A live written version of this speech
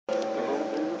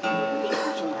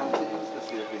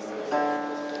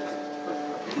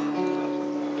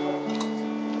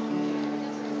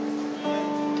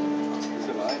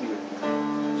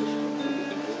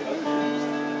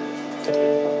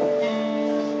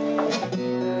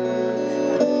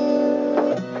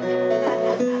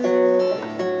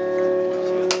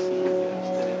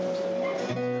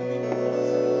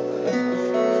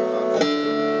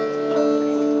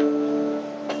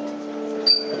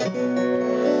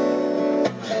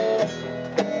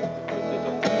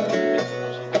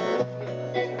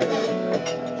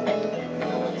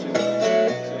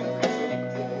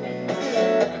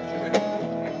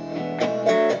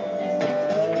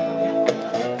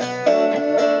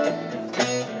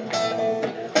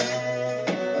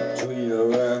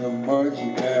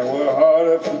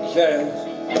cash.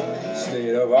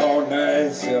 Stayed up all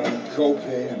night selling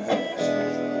cocaine and hash.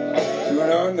 To an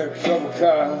undercover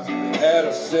cop had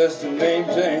a sister named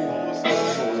Jane.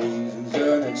 For reasons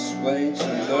unexplained, she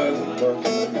loved the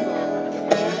monkey man.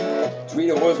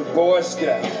 Tweeter was a Boy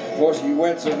Scout before she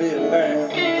went to Vietnam.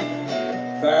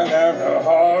 Found out the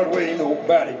hard way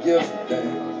nobody gives a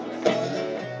damn.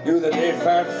 Knew that they'd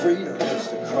find freedom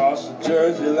just across the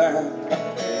Jersey line.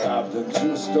 Hopped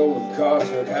into a stolen car,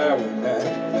 took Highway 9,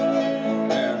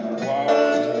 and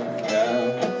walked down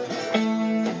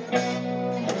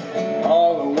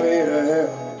all the way to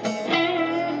hell.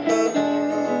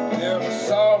 Never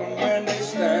saw them when they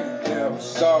stand, never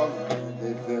saw them when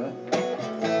they fell.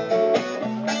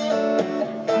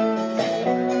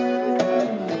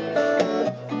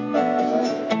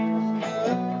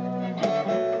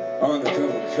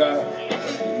 Undercover cop,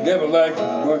 he never liked the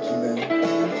monkey man.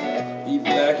 Even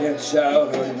back in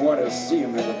childhood, he wanted to see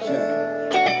him never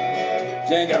came.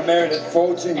 Jane got married at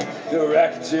 14 to a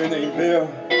racketeer named Bill.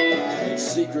 Made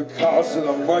secret calls to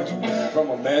the monkey from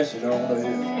a mansion on the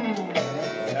hill.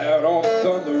 Out on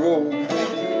Thunder Road,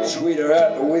 Tweeter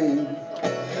at the wheel.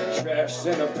 Crashed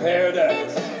into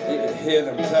paradise, they could hear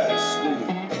them tires squeal.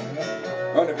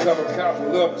 Undercover cop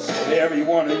will look, said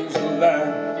everyone who used to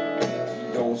lie.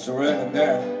 He don't surrender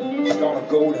now, he's gonna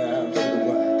go down to the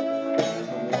wire.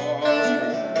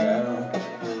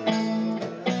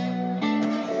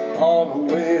 All the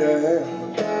way to hell.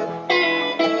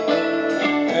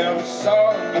 Never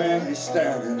saw them when they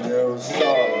standing, never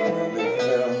saw them when they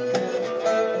fell.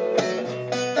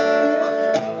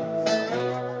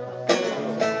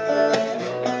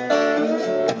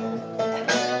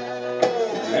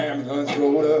 Ambulance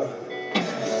rolled up,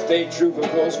 state trooper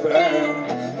close behind.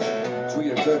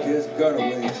 Tweeter took his gun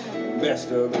away,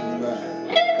 messed up his mind.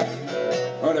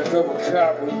 Undercover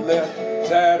cop was left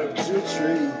tied up to a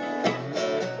tree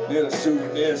near the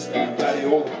souvenir stand by the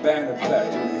old abandoned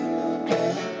factory.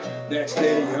 Next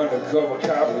day the undercover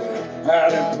cop was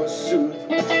out in pursuit,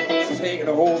 taking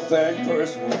the whole thing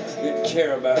personal, didn't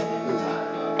care about the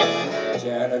loot.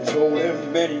 Janet told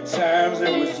him many times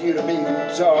it was you to me who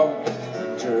talked.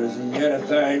 In Jersey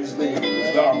anything's legal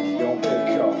as long as you don't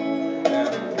get caught. And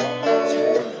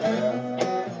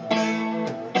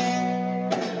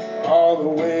all the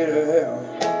way to hell.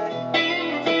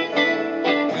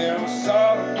 Never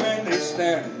saw them when they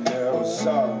standing, never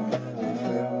saw them when they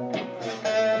fell.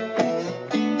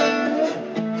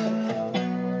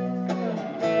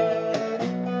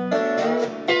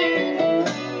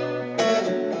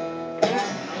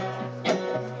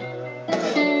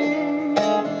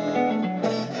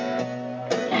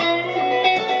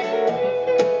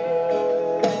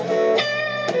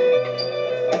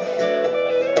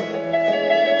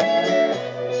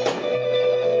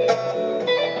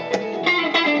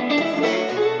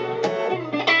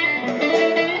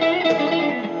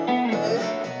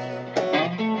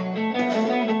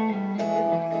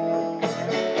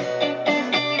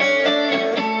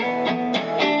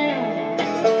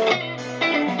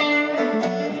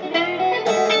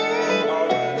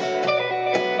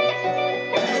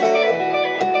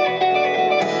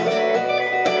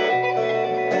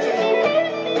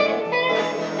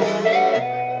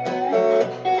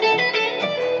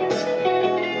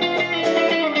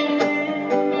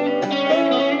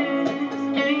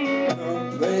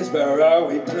 By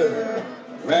Railway Prison,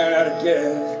 ran out of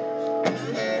gas.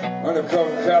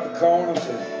 Undercover cop called him,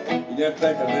 said he didn't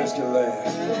think the list could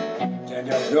last. Jan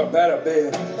got up out of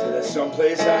bed, said there's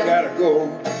someplace I gotta go.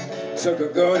 Took a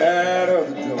gun out of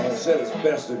the door, said it's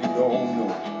best if you don't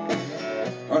know.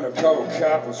 Undercover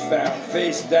cop was found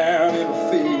face down in the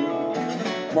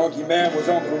field. Monkey man was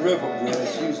on the river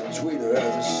bridge, using Tweeter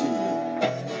as a shield.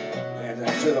 And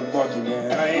to the monkey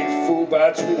man, I ain't fooled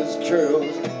by Tweeter's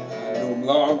curls. Knew him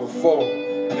long before,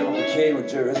 never became a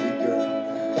Jersey girl.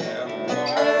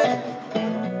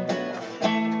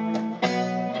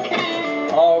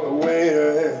 All the way to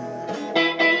hell.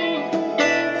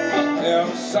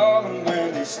 Never saw them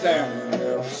when they standing,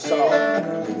 never saw them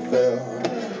when they fell.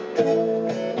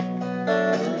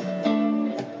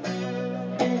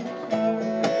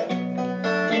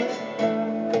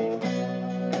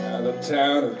 Now the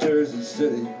town of Jersey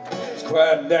City is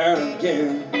quieting down again.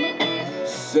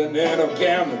 Sitting in a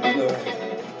gambling club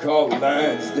called the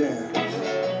Lion's Den.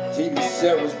 TV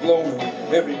set was blown,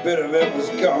 every bit of it was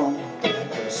gone.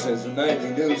 Ever since the nightly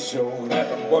news show that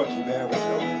the monkey man was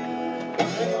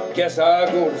gone. Guess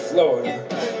I'll go to Florida,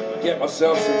 get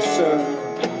myself some sun.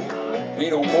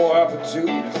 Ain't no more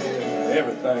opportunities here,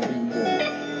 everything be done.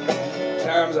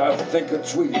 Sometimes I think of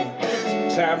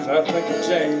Tweeter, sometimes I think of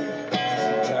Jane.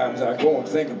 Sometimes I go and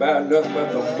think about nothing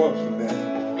but the monkey man.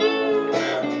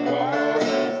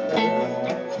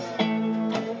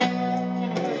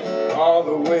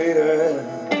 the way to hell.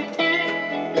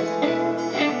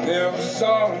 Never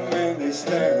saw them when they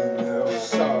stand, never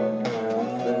saw them